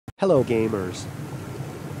Hello gamers.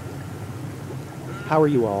 How are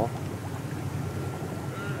you all?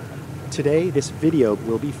 Today this video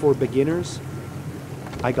will be for beginners.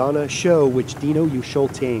 I gonna show which Dino you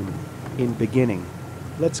should tame in beginning.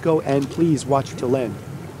 Let's go and please watch till end.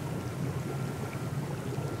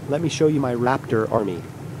 Let me show you my raptor army.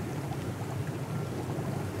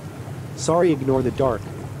 Sorry, ignore the dark.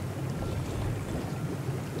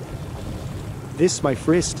 This my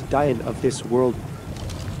first Dino of this world.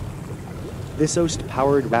 This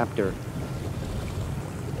host-powered raptor.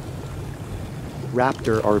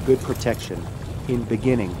 Raptor are good protection. In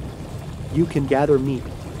beginning, you can gather meat,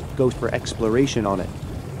 go for exploration on it,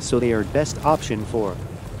 so they are best option for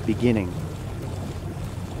beginning.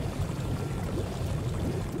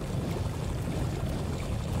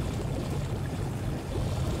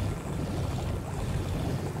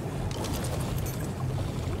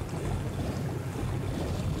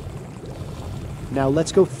 Now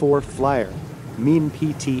let's go for flyer, mean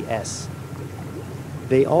PTS.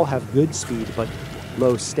 They all have good speed but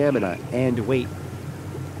low stamina and weight.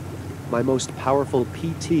 My most powerful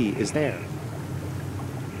PT is there.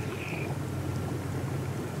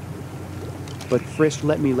 But first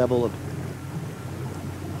let me level up.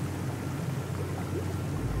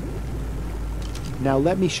 Now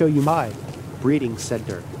let me show you my breeding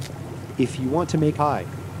center. If you want to make I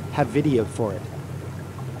have video for it.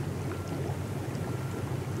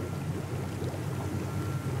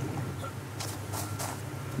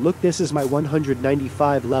 Look, this is my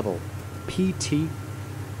 195 level PT.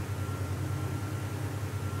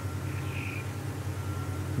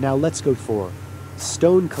 Now let's go for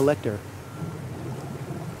stone collector.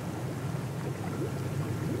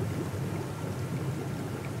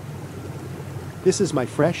 This is my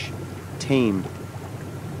fresh tamed.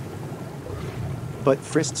 But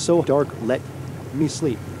first so dark, let me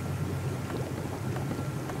sleep.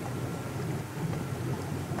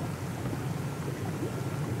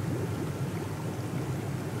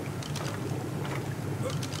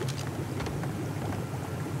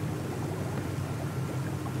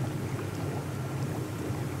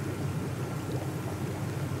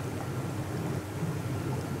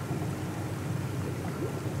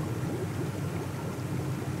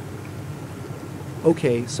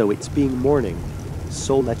 Okay, so it's being morning,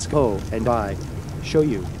 so let's go and I show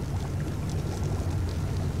you.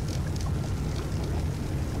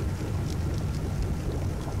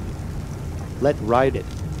 Let's ride it.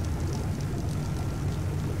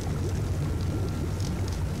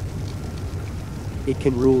 It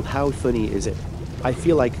can rule. How funny is it? I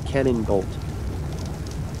feel like cannon bolt.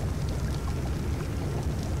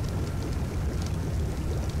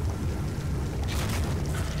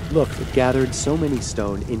 Look, it gathered so many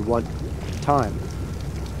stone in one time.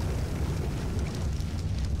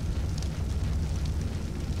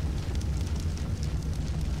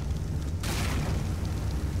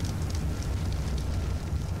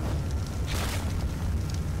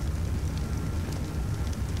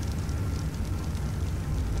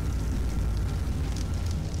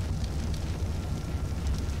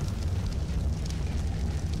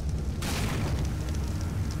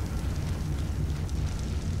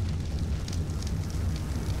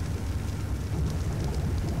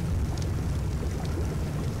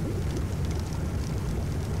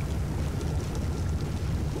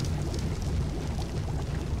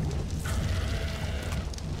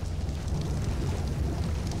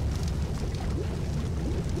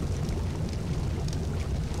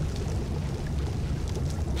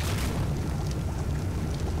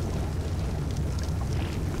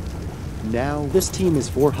 Now, this team is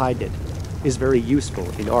four-hided, is very useful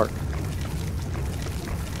in Ark.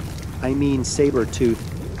 I mean saber-tooth.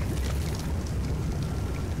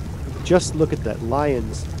 Just look at that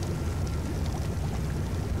lions.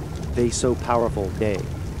 They so powerful, they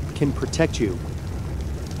can protect you.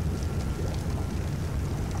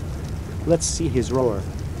 Let's see his roar.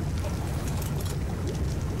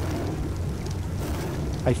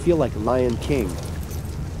 I feel like Lion King.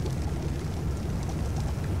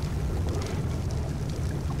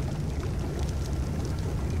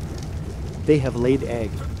 They have laid egg.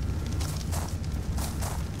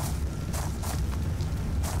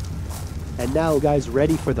 And now guys,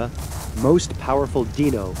 ready for the most powerful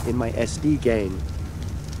Dino in my SD gang.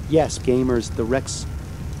 Yes gamers, the Rex.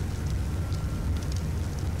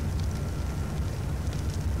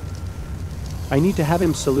 I need to have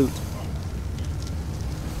him salute.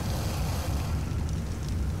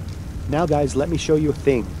 Now guys, let me show you a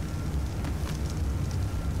thing.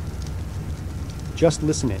 Just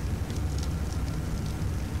listen it.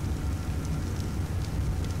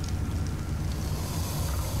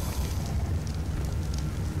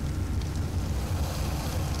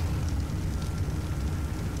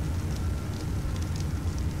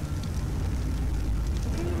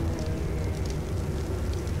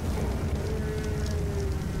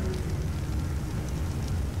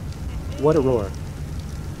 What a roar.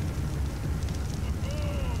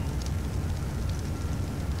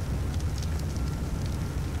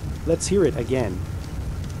 Let's hear it again.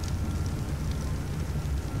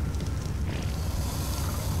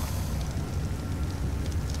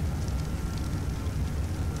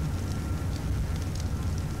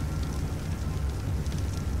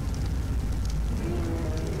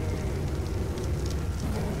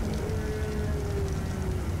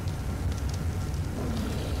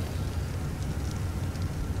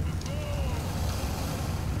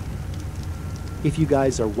 If you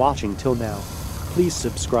guys are watching till now, please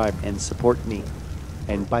subscribe and support me.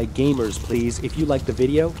 And by gamers, please, if you like the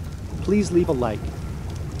video, please leave a like.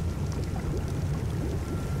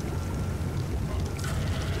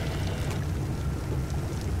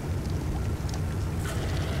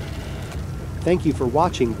 Thank you for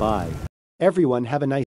watching. Bye. Everyone have a nice